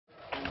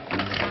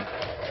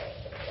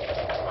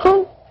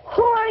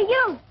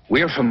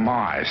We're from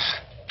Mars.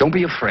 Don't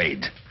be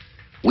afraid.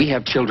 We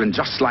have children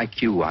just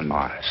like you on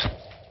Mars.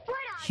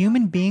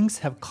 Human beings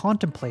have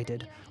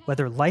contemplated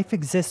whether life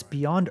exists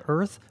beyond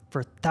Earth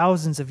for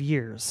thousands of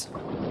years.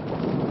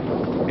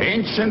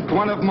 Ancient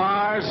One of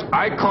Mars,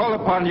 I call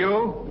upon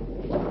you.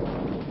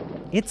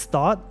 It's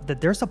thought that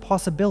there's a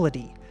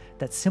possibility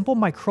that simple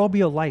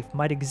microbial life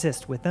might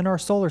exist within our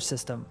solar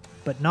system,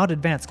 but not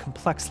advanced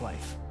complex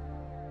life.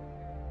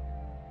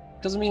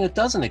 Doesn't mean it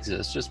doesn't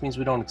exist, just means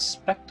we don't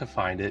expect to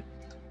find it,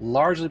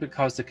 largely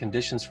because the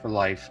conditions for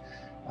life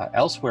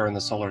elsewhere in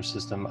the solar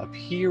system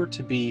appear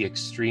to be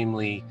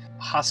extremely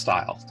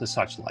hostile to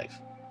such life.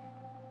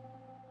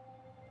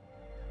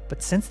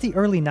 But since the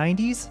early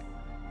 90s,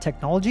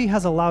 technology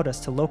has allowed us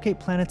to locate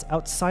planets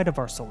outside of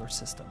our solar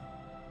system.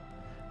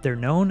 They're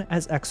known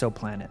as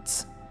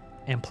exoplanets,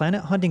 and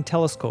planet hunting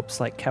telescopes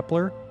like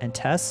Kepler and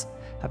TESS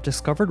have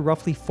discovered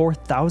roughly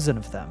 4,000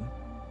 of them,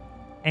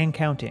 and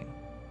counting.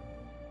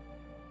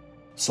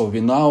 So we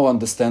now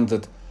understand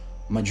that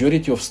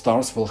majority of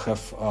stars will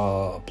have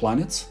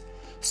planets.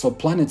 So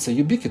planets are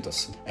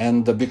ubiquitous,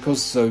 and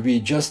because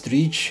we just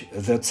reach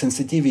that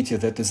sensitivity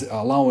that is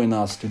allowing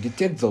us to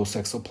detect those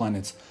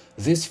exoplanets,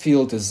 this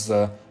field is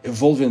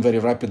evolving very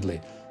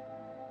rapidly.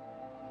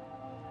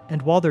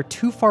 And while they're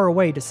too far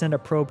away to send a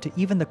probe to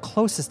even the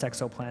closest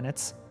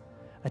exoplanets,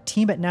 a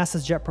team at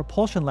NASA's Jet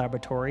Propulsion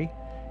Laboratory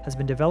has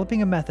been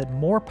developing a method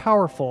more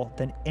powerful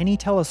than any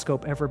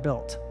telescope ever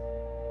built.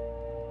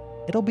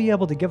 It'll be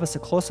able to give us a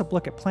close-up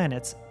look at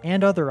planets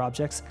and other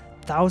objects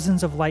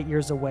thousands of light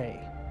years away,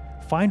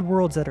 find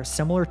worlds that are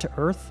similar to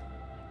Earth,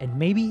 and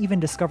maybe even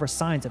discover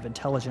signs of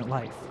intelligent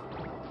life.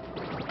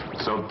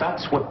 So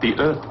that's what the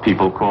Earth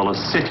people call a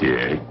city,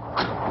 eh?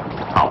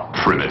 How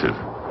primitive.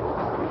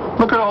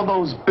 Look at all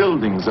those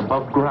buildings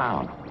above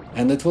ground.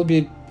 And it will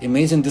be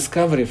amazing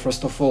discovery,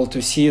 first of all,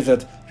 to see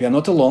that we are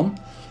not alone,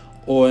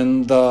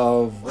 and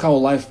how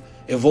life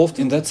evolved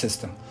in that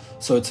system.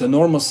 So it's an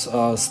enormous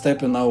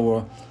step in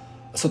our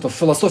sort of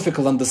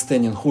philosophical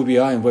understanding who we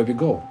are and where we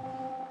go.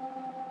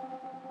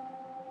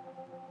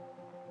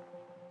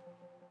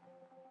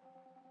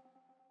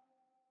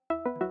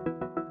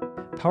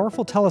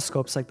 Powerful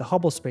telescopes like the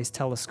Hubble Space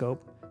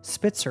Telescope,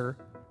 Spitzer,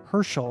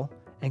 Herschel,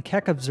 and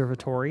Keck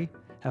Observatory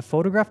have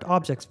photographed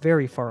objects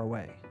very far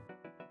away.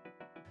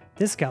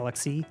 This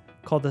galaxy,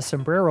 called the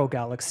Sombrero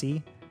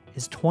Galaxy,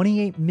 is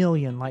 28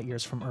 million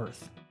light-years from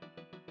Earth.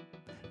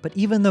 But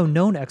even though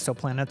known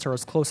exoplanets are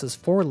as close as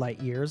 4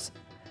 light-years,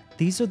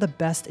 these are the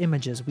best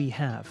images we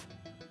have.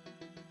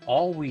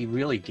 All we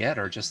really get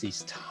are just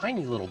these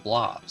tiny little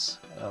blobs.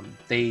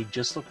 They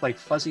just look like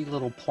fuzzy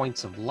little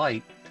points of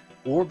light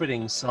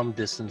orbiting some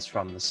distance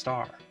from the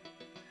star.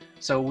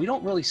 So we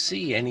don't really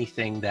see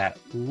anything that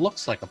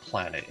looks like a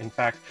planet. In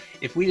fact,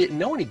 if we didn't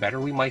know any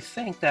better, we might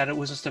think that it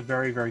was just a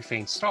very, very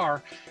faint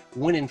star,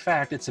 when in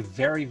fact it's a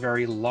very,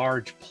 very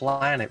large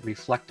planet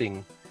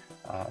reflecting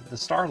the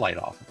starlight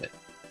off of it.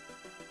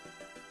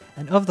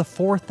 And of the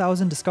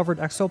 4,000 discovered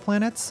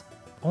exoplanets,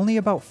 only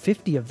about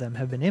 50 of them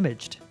have been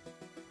imaged.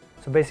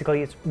 So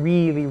basically, it's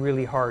really,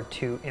 really hard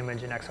to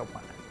image an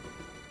exoplanet.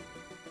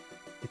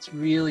 It's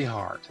really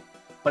hard,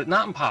 but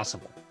not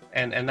impossible.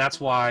 And that's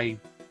why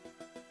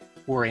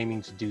we're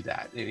aiming to do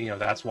that. You know,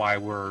 that's why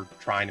we're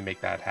trying to make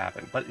that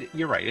happen. But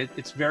you're right,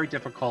 it's very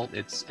difficult.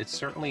 It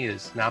certainly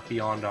is not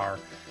beyond our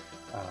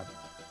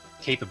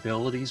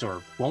capabilities,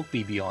 or won't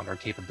be beyond our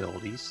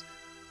capabilities.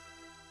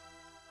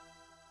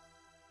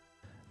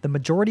 The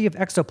majority of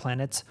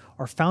exoplanets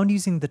are found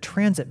using the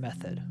transit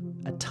method,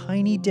 a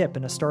tiny dip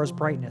in a star's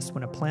brightness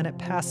when a planet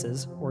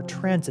passes or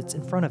transits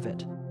in front of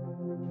it.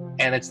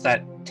 And it's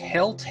that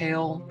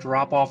telltale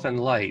drop-off in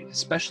light,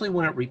 especially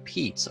when it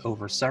repeats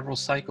over several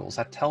cycles,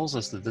 that tells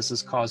us that this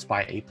is caused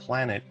by a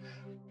planet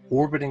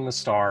orbiting the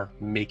star,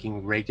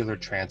 making regular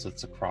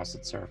transits across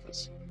its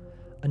surface.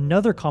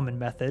 Another common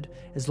method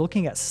is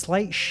looking at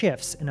slight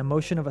shifts in a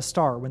motion of a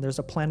star when there's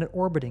a planet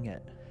orbiting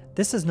it.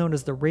 This is known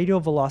as the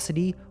radial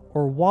velocity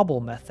or wobble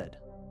method.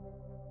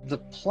 The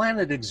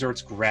planet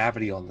exerts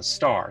gravity on the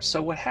star. So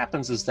what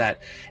happens is that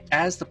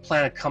as the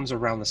planet comes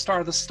around the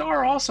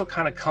star also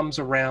kind of comes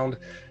around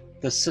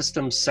the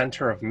system's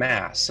center of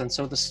mass. And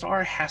so the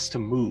star has to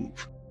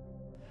move.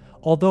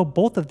 Although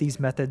both of these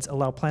methods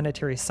allow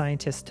planetary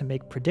scientists to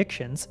make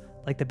predictions,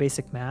 like the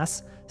basic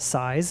mass,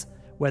 size,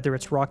 whether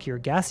it's rocky or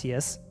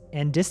gaseous,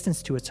 and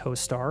distance to its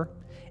host star,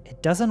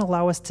 it doesn't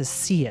allow us to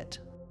see it.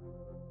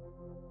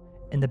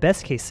 In the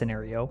best case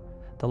scenario,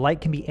 the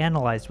light can be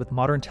analyzed with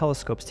modern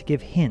telescopes to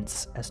give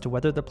hints as to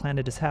whether the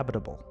planet is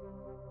habitable.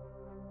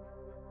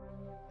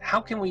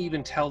 How can we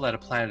even tell that a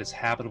planet is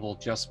habitable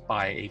just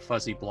by a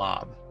fuzzy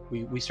blob?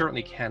 We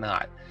certainly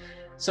cannot.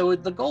 So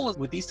the goal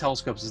with these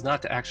telescopes is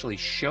not to actually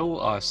show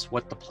us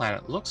what the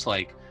planet looks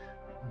like,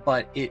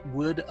 but it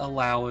would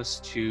allow us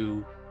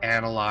to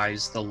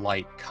analyze the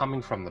light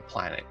coming from the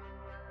planet.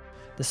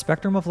 The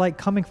spectrum of light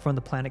coming from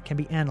the planet can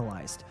be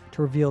analyzed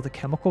to reveal the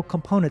chemical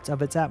components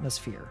of its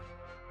atmosphere.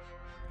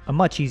 A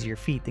much easier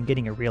feat than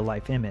getting a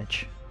real-life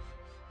image.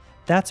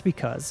 That's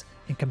because,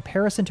 in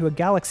comparison to a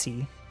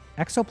galaxy,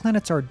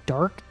 Exoplanets are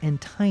dark and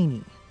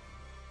tiny.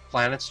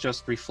 Planets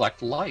just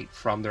reflect light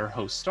from their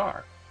host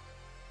star.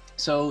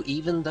 So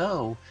even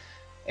though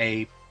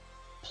a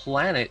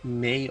planet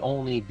may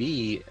only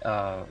be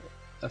a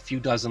few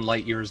dozen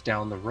light years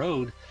down the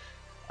road,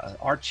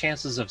 our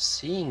chances of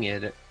seeing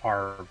it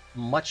are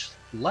much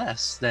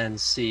less than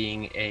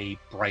seeing a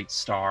bright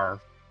star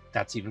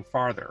that's even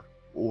farther,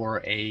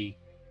 or a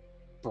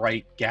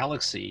bright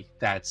galaxy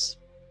that's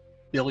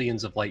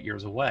billions of light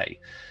years away.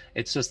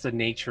 It's just the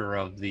nature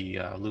of the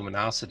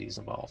luminosities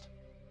involved.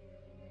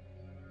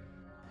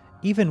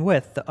 Even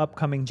with the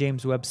upcoming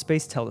James Webb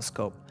Space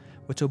Telescope,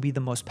 which will be the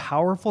most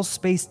powerful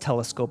space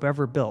telescope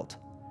ever built,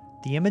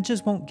 the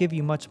images won't give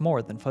you much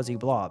more than fuzzy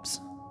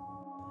blobs.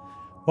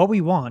 What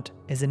we want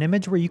is an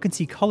image where you can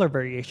see color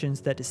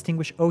variations that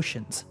distinguish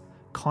oceans,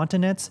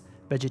 continents,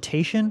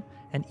 vegetation,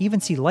 and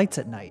even see lights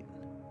at night.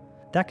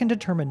 That can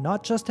determine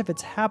not just if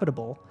it's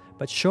habitable,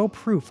 but show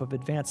proof of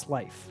advanced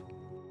life.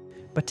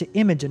 But to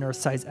image an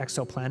Earth-sized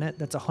exoplanet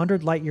that's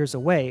 100 light years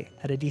away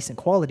at a decent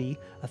quality,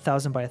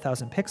 1,000 by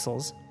 1,000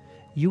 pixels,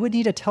 you would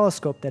need a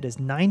telescope that is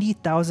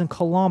 90,000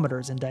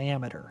 kilometers in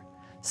diameter,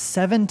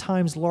 7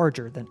 times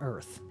larger than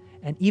Earth.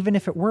 And even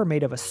if it were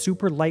made of a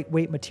super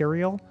lightweight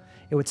material,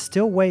 it would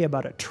still weigh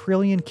about 1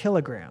 trillion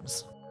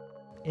kilograms.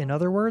 In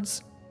other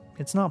words,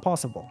 it's not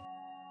possible.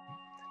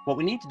 What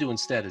we need to do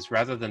instead is,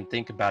 rather than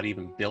think about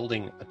even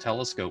building a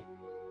telescope,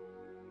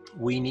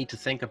 we need to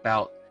think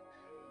about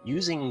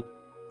using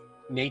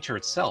nature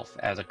itself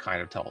as a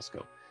kind of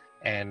telescope.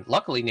 And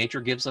luckily, nature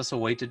gives us a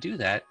way to do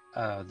that.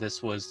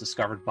 This was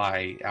discovered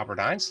by Albert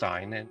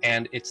Einstein,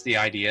 and it's the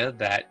idea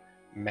that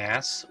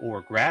mass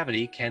or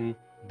gravity can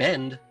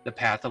bend the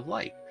path of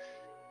light.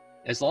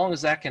 As long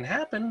as that can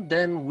happen,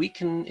 then we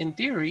can, in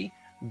theory,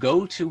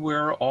 go to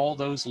where all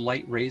those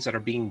light rays that are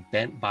being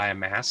bent by a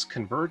mass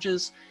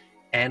converges,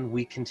 and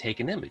we can take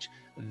an image.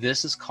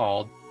 This is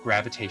called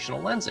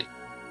gravitational lensing.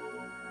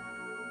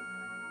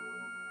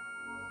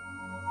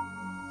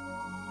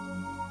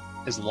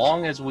 As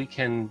long as we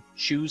can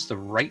choose the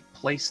right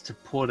place to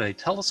put a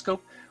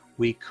telescope,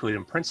 we could,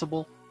 in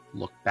principle,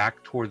 look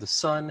back toward the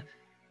sun,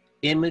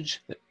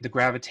 image the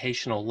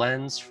gravitational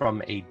lens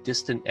from a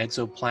distant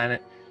exoplanet,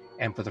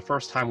 and for the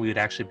first time we would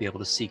actually be able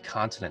to see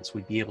continents.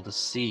 We'd be able to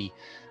see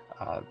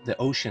the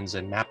oceans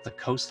and map the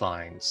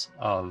coastlines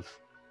of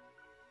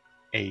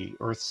a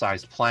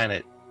Earth-sized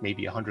planet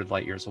maybe 100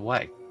 light years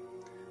away.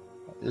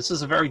 This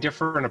is a very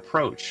different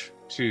approach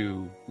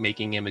to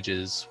making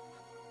images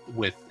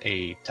with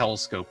a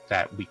telescope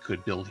that we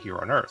could build here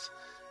on Earth.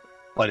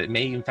 But it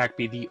may in fact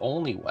be the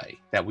only way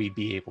that we'd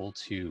be able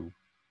to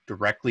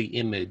directly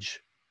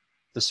image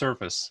the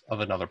surface of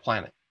another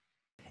planet.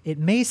 It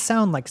may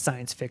sound like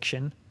science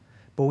fiction,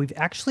 but we've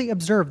actually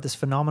observed this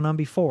phenomenon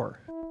before.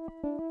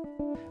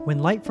 When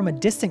light from a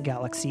distant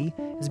galaxy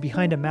is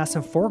behind a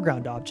massive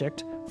foreground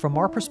object, from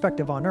our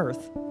perspective on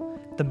Earth,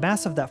 the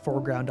mass of that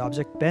foreground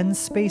object bends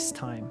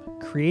space-time,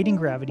 creating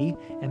gravity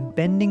and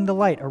bending the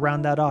light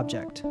around that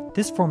object.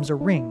 This forms a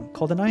ring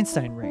called an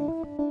Einstein ring.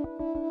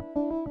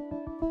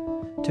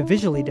 To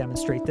visually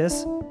demonstrate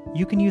this,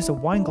 you can use a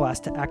wine glass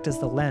to act as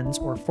the lens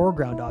or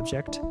foreground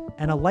object,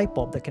 and a light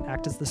bulb that can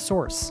act as the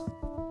source.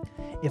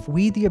 If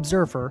we, the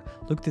observer,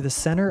 look through the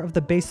center of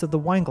the base of the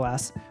wine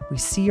glass, we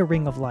see a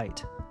ring of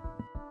light.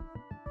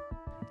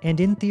 And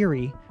in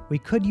theory, we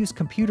could use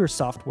computer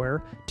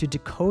software to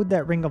decode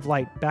that ring of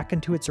light back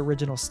into its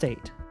original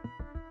state.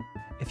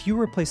 If you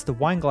replace the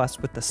wine glass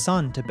with the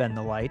sun to bend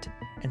the light,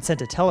 and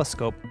sent a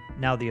telescope,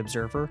 now the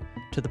observer,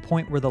 to the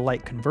point where the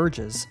light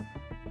converges,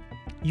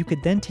 you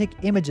could then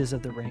take images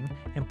of the ring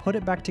and put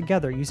it back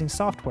together using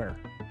software.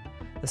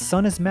 The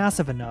sun is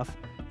massive enough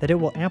that it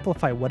will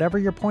amplify whatever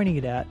you're pointing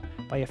it at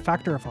by a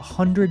factor of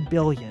 100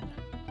 billion,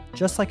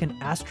 just like an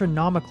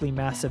astronomically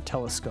massive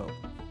telescope.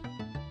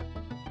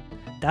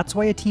 That's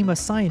why a team of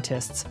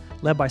scientists,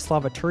 led by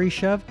Slava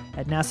Turishev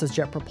at NASA's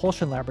Jet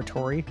Propulsion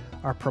Laboratory,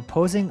 are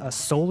proposing a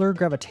solar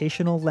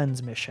gravitational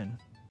lens mission.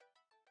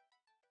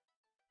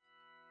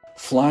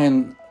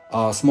 Flying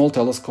a small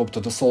telescope to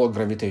the solar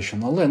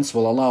gravitational lens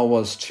will allow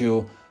us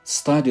to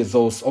study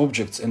those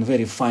objects in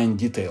very fine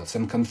details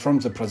and confirm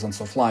the presence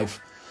of life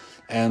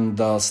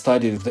and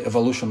study the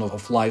evolution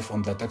of life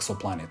on that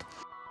exoplanet.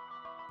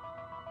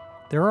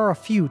 There are a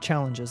few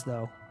challenges,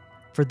 though.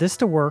 For this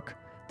to work,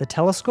 the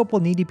telescope will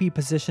need to be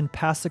positioned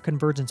past the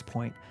convergence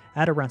point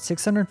at around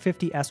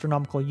 650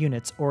 astronomical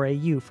units, or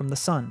AU, from the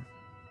Sun.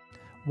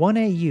 1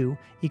 AU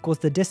equals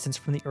the distance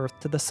from the Earth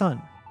to the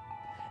Sun.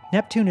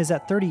 Neptune is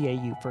at 30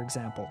 AU, for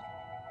example.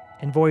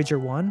 And Voyager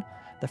 1,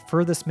 the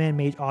furthest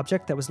man-made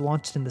object that was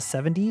launched in the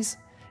 70s,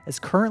 is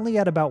currently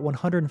at about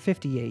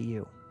 150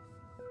 AU.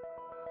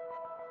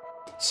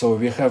 So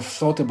we have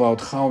thought about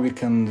how we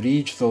can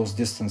reach those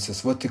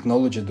distances, what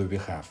technology do we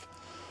have.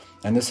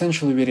 And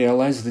essentially we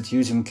realized that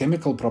using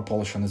chemical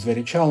propulsion is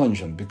very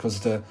challenging because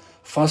the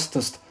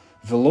fastest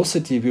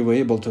velocity we were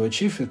able to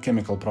achieve with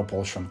chemical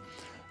propulsion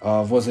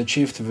was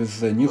achieved with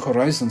the New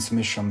Horizons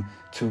mission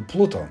to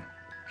Pluto.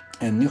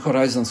 And New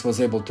Horizons was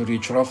able to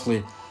reach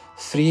roughly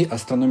 3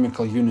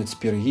 astronomical units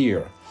per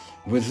year.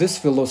 With this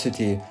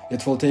velocity,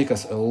 it will take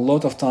us a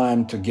lot of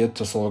time to get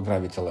to solar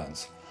gravity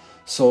lens.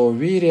 So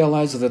we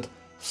realized that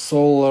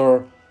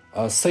solar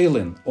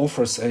sailing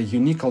offers a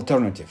unique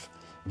alternative.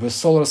 With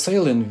solar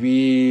sailing,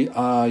 we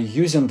are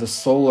using the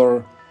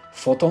solar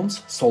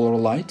photons, solar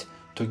light,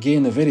 to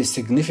gain a very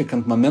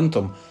significant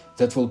momentum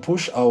that will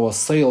push our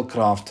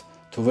sailcraft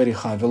to very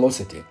high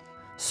velocity.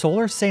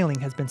 Solar sailing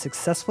has been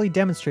successfully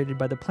demonstrated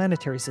by the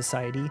Planetary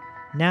Society,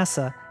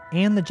 NASA,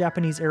 and the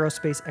Japanese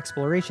Aerospace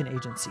Exploration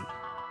Agency.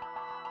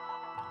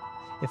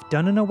 If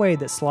done in a way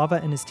that Slava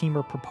and his team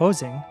are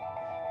proposing,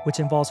 which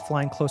involves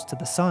flying close to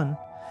the sun,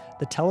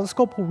 the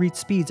telescope will reach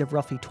speeds of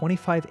roughly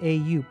 25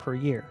 AU per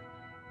year.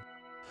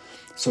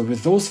 So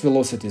with those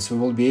velocities, we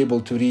will be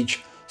able to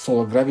reach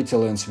solar gravity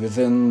lens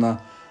within,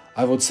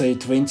 I would say,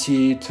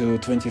 20 to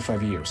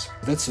 25 years.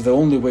 That's the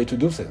only way to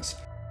do things.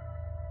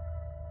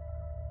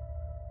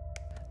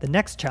 The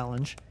next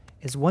challenge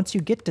is once you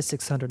get to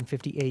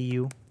 650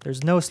 AU,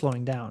 there's no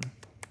slowing down.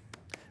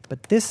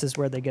 But this is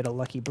where they get a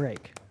lucky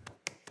break.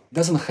 It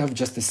doesn't have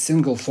just a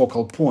single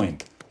focal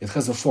point, it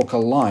has a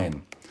focal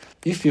line.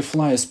 If we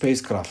fly a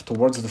spacecraft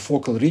towards the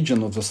focal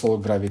region of the solar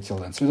gravity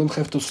lens, we don't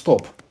have to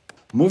stop.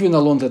 Moving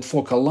along that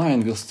focal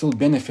line will still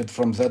benefit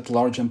from that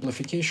large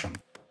amplification.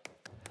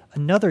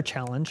 Another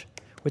challenge,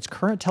 which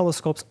current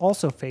telescopes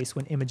also face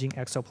when imaging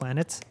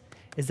exoplanets,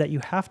 is that you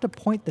have to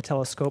point the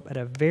telescope at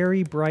a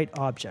very bright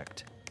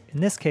object, in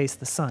this case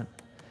the sun.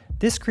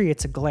 This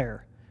creates a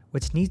glare,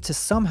 which needs to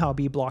somehow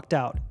be blocked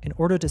out in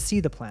order to see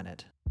the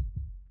planet.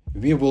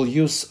 We will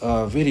use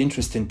a very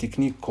interesting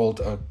technique called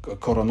a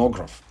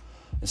coronagraph.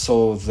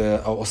 So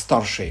our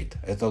star shade,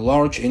 it's a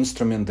large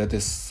instrument that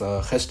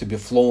has to be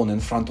flown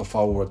in front of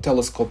our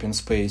telescope in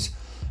space,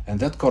 and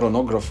that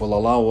coronagraph will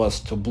allow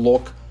us to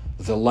block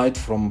the light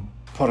from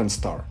parent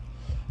star.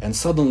 And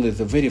suddenly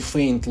the very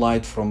faint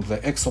light from the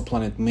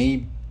exoplanet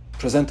may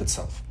present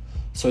itself.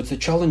 So it's a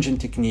challenging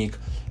technique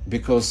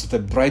because the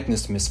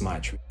brightness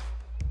mismatch.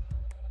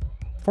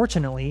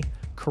 Fortunately,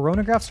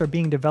 coronagraphs are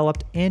being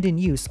developed and in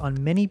use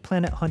on many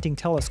planet hunting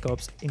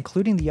telescopes,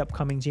 including the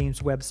upcoming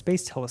James Webb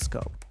Space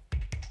Telescope.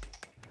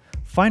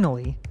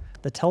 Finally,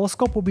 the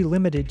telescope will be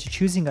limited to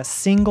choosing a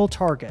single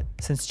target,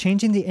 since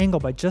changing the angle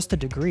by just a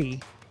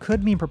degree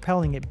could mean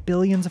propelling it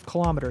billions of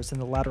kilometers in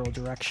the lateral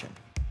direction.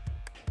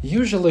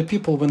 Usually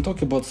people, when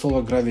talk about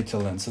solar gravity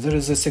lens, there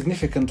is a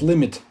significant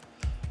limit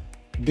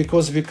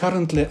because we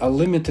currently are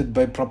limited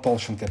by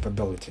propulsion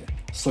capability.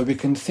 So we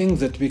can think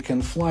that we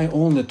can fly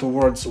only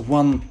towards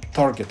one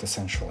target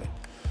essentially.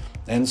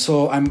 And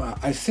so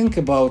I think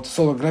about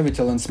solar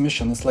gravity lens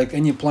mission as like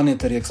any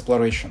planetary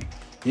exploration.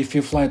 If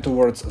you fly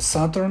towards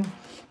Saturn,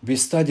 we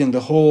study the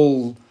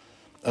whole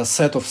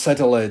set of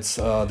satellites,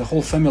 the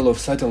whole family of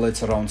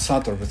satellites around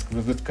Saturn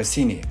with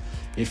Cassini.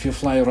 If you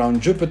fly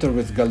around Jupiter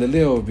with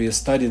Galileo, we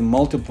study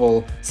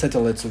multiple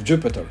satellites of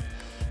Jupiter.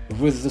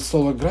 With the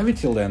solar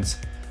gravity lens,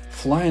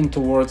 flying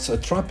towards a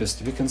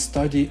TRAPPIST, we can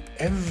study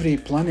every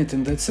planet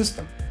in that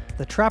system.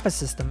 The TRAPPIST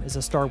system is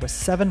a star with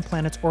 7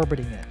 planets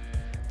orbiting it,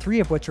 3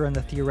 of which are in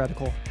the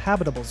theoretical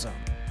habitable zone,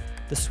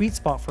 the sweet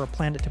spot for a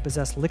planet to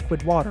possess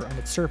liquid water on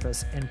its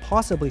surface and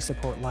possibly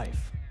support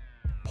life.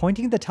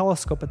 Pointing the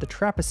telescope at the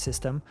TRAPPIST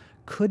system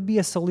could be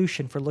a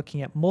solution for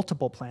looking at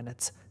multiple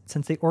planets,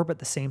 since they orbit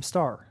the same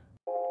star.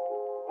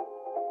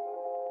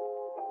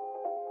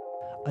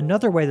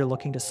 Another way they're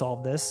looking to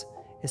solve this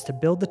is to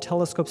build the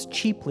telescopes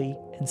cheaply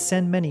and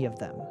send many of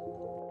them.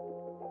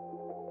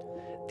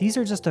 These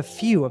are just a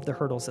few of the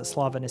hurdles that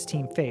Slava and his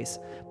team face,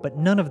 but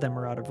none of them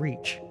are out of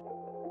reach.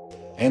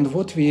 And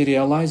what we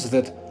realize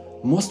that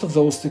most of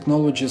those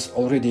technologies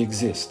already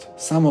exist.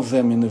 Some of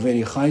them in a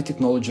very high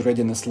technology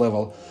readiness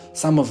level,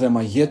 some of them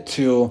are yet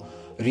to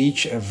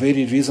reach a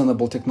very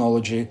reasonable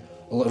technology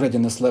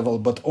readiness level,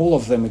 but all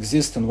of them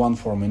exist in one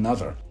form or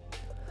another.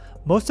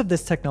 Most of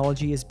this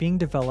technology is being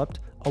developed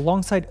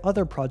alongside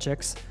other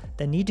projects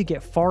that need to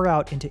get far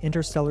out into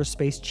interstellar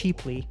space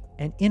cheaply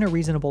and in a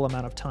reasonable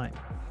amount of time.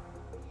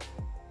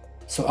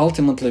 So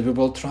ultimately, we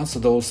will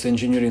trust those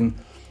engineering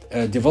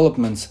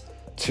developments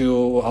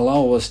to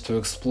allow us to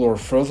explore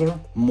further,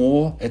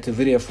 more at a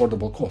very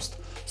affordable cost.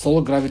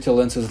 Solar gravity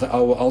lens is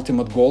our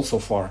ultimate goal so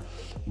far.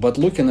 But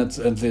looking at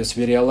this,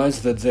 we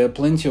realize that there are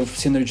plenty of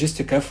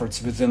synergistic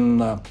efforts within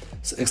the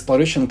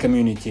exploration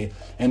community,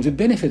 and we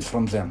benefit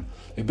from them.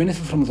 We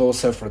benefit from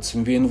those efforts,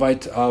 and we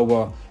invite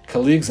our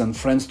colleagues and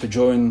friends to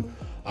join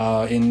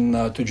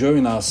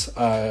us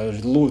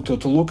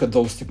to look at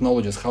those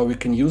technologies, how we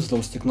can use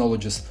those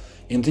technologies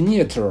in the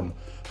near term,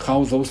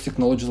 how those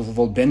technologies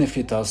will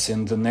benefit us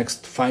in the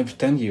next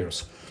 5-10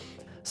 years.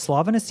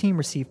 Slava and his team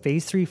received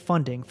Phase 3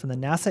 funding from the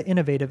NASA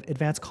Innovative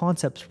Advanced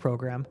Concepts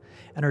Program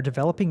and are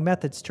developing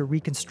methods to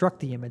reconstruct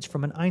the image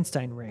from an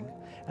Einstein ring,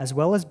 as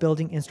well as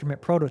building instrument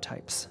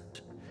prototypes.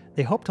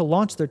 They hope to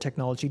launch their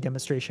technology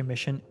demonstration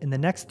mission in the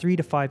next 3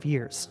 to 5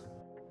 years.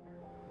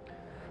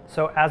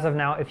 So as of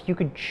now, if you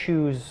could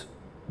choose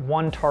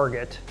one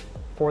target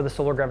for the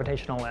solar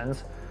gravitational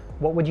lens,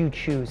 what would you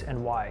choose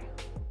and why?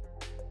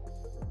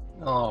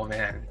 Oh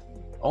man,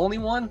 only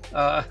one?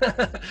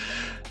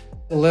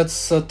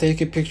 Let's take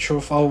a picture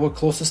of our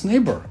closest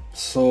neighbor.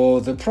 So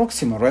the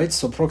Proxima, right?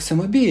 So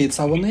Proxima b, it's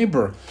our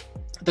neighbor.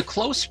 The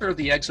closer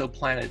the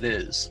exoplanet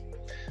is,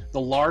 the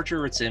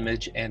larger its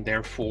image, and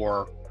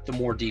therefore the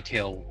more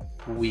detail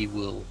we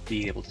will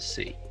be able to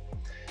see.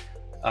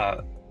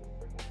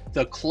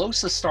 The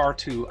closest star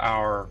to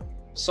our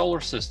solar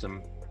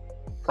system,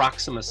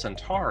 Proxima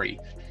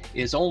Centauri,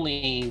 is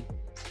only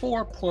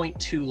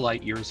 4.2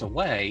 light years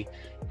away,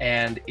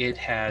 and it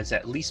has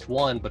at least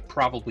one, but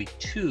probably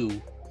two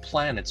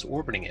planets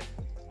orbiting it.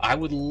 I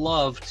would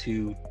love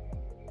to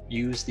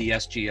use the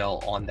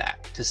SGL on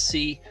that to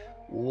see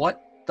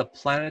what the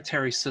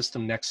planetary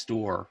system next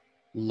door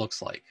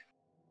looks like.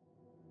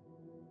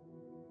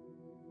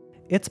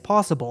 It's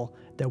possible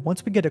that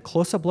once we get a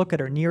close-up look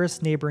at our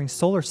nearest neighboring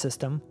solar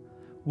system,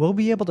 we'll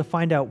be able to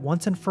find out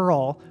once and for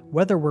all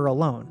whether we're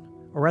alone,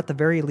 or at the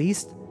very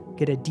least,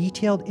 get a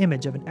detailed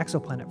image of an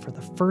exoplanet for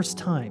the first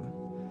time.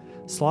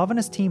 Slav and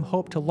his team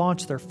hope to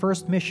launch their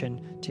first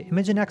mission to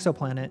image an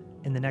exoplanet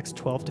in the next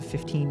 12 to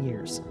 15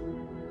 years.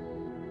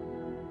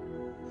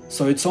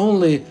 So it's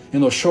only,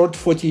 short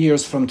 40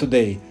 years from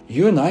today.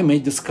 You and I may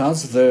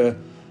discuss the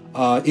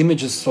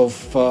images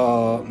of,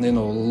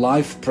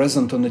 life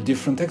present on a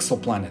different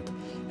exoplanet.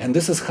 And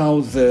this is how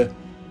the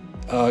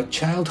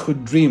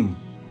childhood dream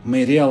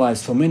may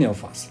realize for many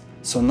of us.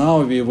 So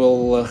now we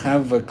will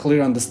have a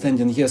clear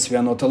understanding, yes, we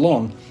are not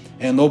alone.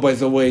 And oh, by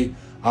the way,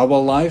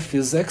 our life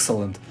is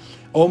excellent.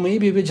 Or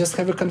maybe we just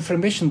have a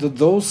confirmation that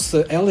those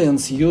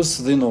aliens use,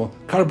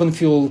 carbon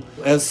fuel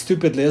as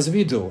stupidly as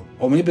we do.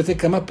 Or maybe they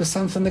come up with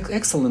something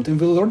excellent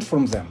and we'll learn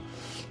from them.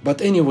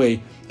 But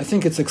anyway, I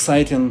think it's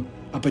exciting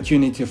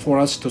opportunity for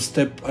us to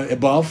step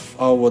above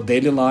our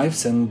daily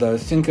lives and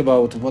think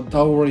about what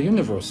our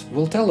universe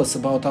will tell us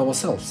about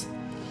ourselves.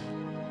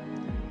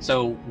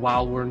 So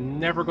while we're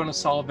never going to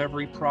solve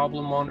every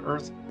problem on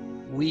Earth,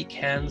 we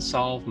can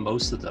solve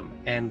most of them.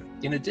 And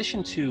in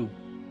addition to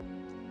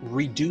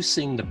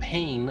reducing the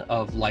pain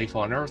of life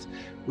on Earth,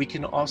 we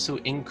can also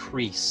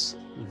increase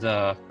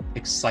the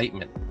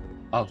excitement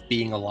of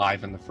being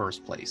alive in the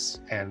first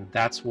place. And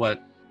that's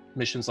what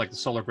missions like the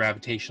Solar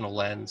Gravitational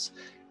Lens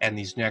and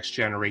these next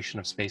generation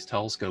of space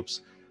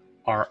telescopes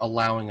are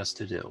allowing us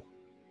to do.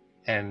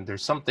 And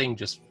there's something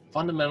just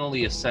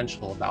fundamentally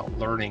essential about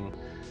learning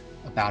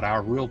about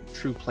our real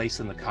true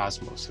place in the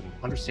cosmos and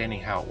understanding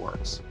how it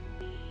works.